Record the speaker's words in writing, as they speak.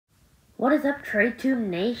What is up, TradeTube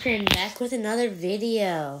Nation? Back with another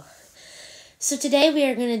video. So today we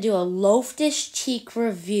are going to do a Loftus-Cheek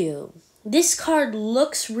review. This card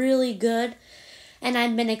looks really good, and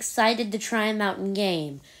I've been excited to try him out in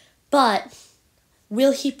game. But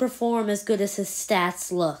will he perform as good as his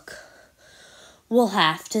stats look? We'll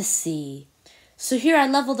have to see. So here I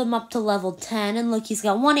leveled him up to level 10, and look, he's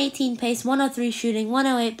got 118 pace, 103 shooting,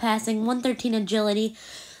 108 passing, 113 agility.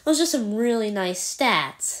 Those are some really nice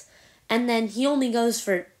stats. And then he only goes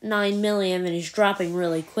for 9 million and he's dropping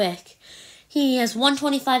really quick. He has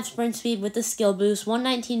 125 sprint speed with the skill boost,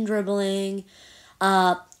 119 dribbling,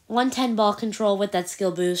 110 ball control with that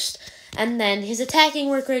skill boost. And then his attacking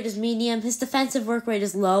work rate is medium. His defensive work rate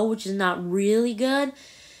is low, which is not really good.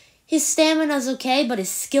 His stamina is okay, but his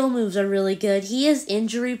skill moves are really good. He is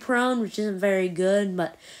injury prone, which isn't very good,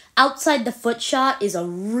 but outside the foot shot is a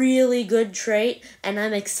really good trait, and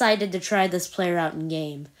I'm excited to try this player out in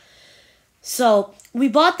game. So, we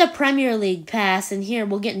bought the Premier League pass, and here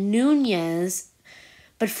we'll get Nunez,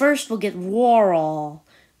 but first we'll get Warhol.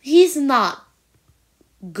 He's not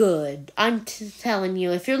good. I'm telling you,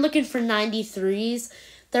 if you're looking for 93s,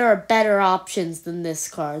 there are better options than this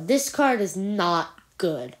card. This card is not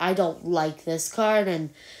good. I don't like this card, and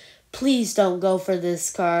please don't go for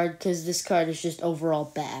this card, because this card is just overall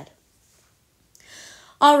bad.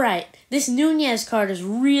 Alright, this Nunez card is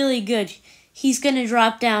really good. He's going to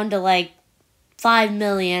drop down to like 5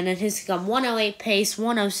 million, and he's got 108 pace,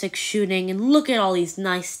 106 shooting, and look at all these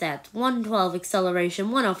nice stats. 112 acceleration,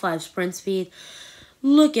 105 sprint speed.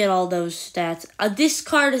 Look at all those stats. This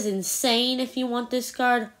card is insane. If you want this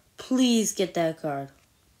card, please get that card.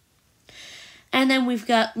 And then we've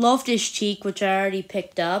got Loftus-Cheek, which I already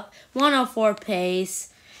picked up. 104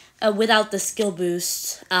 pace, without the skill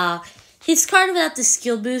boost. His card without the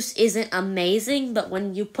skill boost isn't amazing, but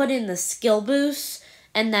when you put in the skill boost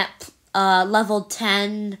and that level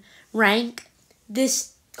 10 rank,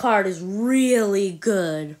 this card is really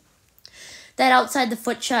good. That outside the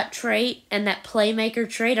foot shot trait and that playmaker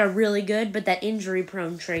trait are really good, but that injury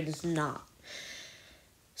prone trait is not.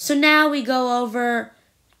 So now we go over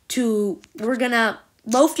to,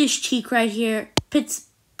 Loftus-Cheek right here, puts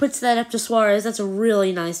that up to Suarez. That's a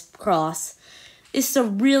really nice cross. It's a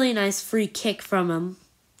really nice free kick from him.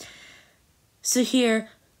 So here,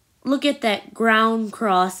 look at that ground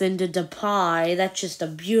cross into Depay. That's just a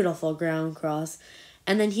beautiful ground cross.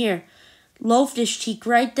 And then here, Loftus-Cheek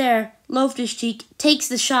right there. Loftus-Cheek takes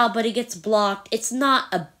the shot, but it gets blocked. It's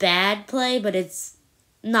not a bad play, but it's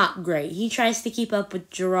not great. He tries to keep up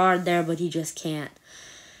with Gerrard there, but he just can't.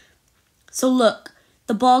 So look,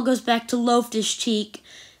 the ball goes back to Loftus-Cheek.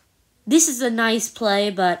 This is a nice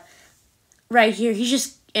play, but right here, he's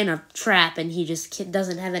just in a trap, and he just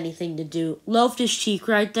doesn't have anything to do. Loftus-Cheek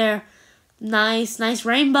right there. Nice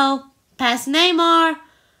rainbow. Past Neymar.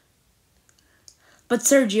 But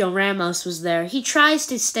Sergio Ramos was there. He tries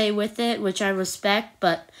to stay with it, which I respect,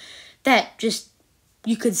 but that just,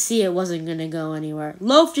 you could see it wasn't going to go anywhere.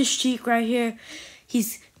 Loftus-Cheek right here.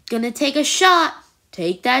 He's going to take a shot.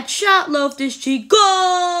 Take that shot, Loftus-Cheek.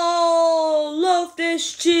 Goal!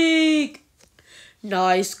 Loftus-Cheek!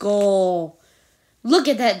 Nice goal. Look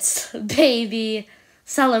at that baby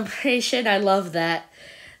celebration. I love that.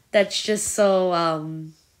 That's just so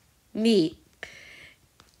neat.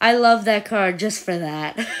 I love that card just for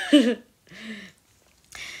that.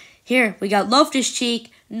 Here, we got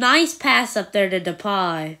Loftus-Cheek. Nice pass up there to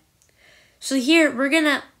Depay. So here,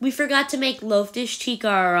 we forgot to make Loftus-Cheek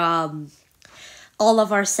our, all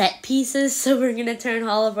of our set pieces. So we're going to turn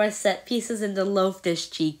all of our set pieces into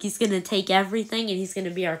Loftus-Cheek. He's going to take everything, and he's going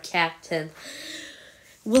to be our captain.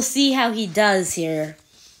 We'll see how he does here.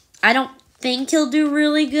 I don't think he'll do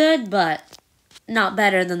really good, but not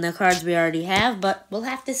better than the cards we already have, but we'll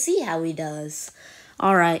have to see how he does.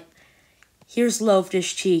 Alright, here's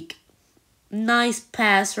Loftus-Cheek. Nice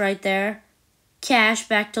pass right there. Cash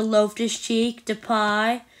back to Loftus-Cheek,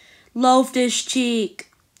 Depay.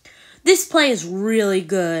 Loftus-Cheek. This play is really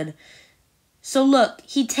good. So look,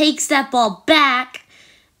 he takes that ball back,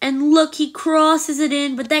 and look, he crosses it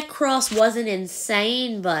in, but that cross wasn't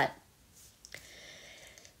insane, but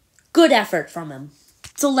good effort from him.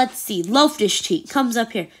 So let's see. Loftus-Cheek comes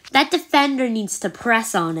up here. That defender needs to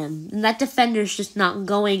press on him, and that defender's just not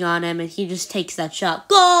going on him, and he just takes that shot.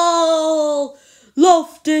 Goal!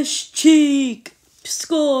 Loftus-Cheek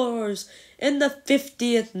scores in the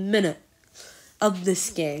 50th minute of this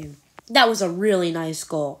game. That was a really nice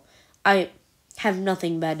goal. I have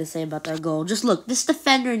nothing bad to say about that goal. Just look, this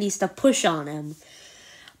defender needs to push on him.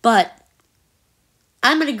 But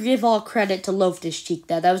I'm going to give all credit to Loftus-Cheek.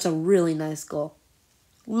 That was a really nice goal.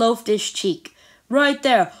 Loftus-Cheek Right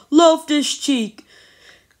there. Loftus-Cheek.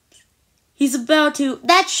 He's about to...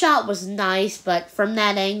 That shot was nice, but from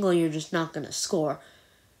that angle, you're just not going to score.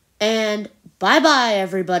 And bye-bye,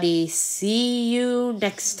 everybody. See you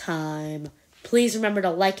next time. Please remember to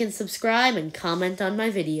like and subscribe and comment on my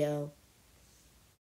video.